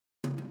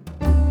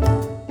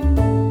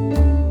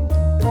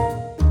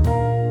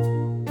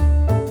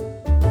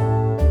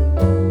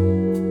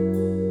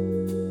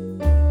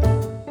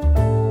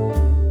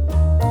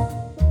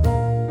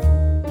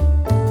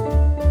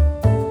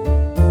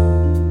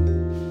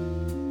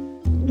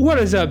What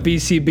is up,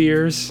 BC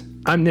Beers?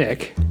 I'm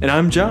Nick. And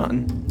I'm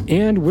John.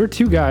 And we're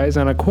two guys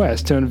on a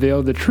quest to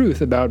unveil the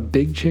truth about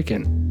Big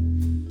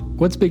Chicken.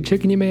 What's Big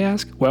Chicken, you may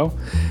ask? Well,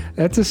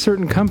 that's a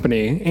certain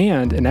company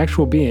and an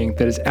actual being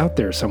that is out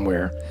there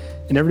somewhere.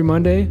 And every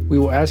Monday, we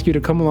will ask you to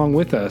come along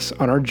with us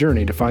on our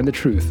journey to find the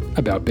truth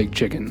about Big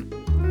Chicken.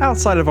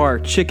 Outside of our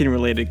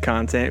chicken-related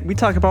content, we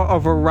talk about a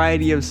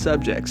variety of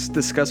subjects,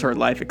 discuss our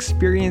life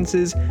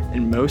experiences,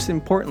 and most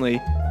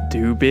importantly,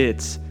 do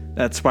bits.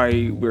 That's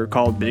why we're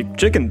called Big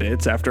Chicken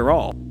Bits after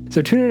all.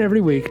 So tune in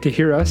every week to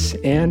hear us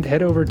and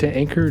head over to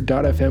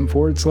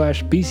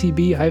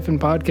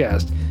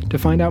anchor.fm/BCB-podcast to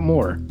find out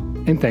more.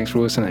 And thanks for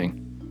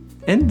listening.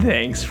 And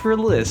thanks for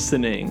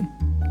listening.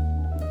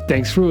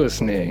 Thanks for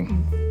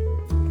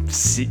listening.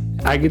 See,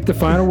 I get the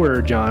final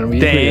word, John. We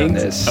agree on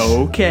this.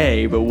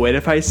 Okay, but what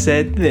if I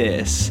said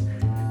this?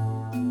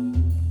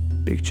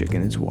 Big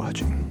Chicken is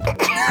watching.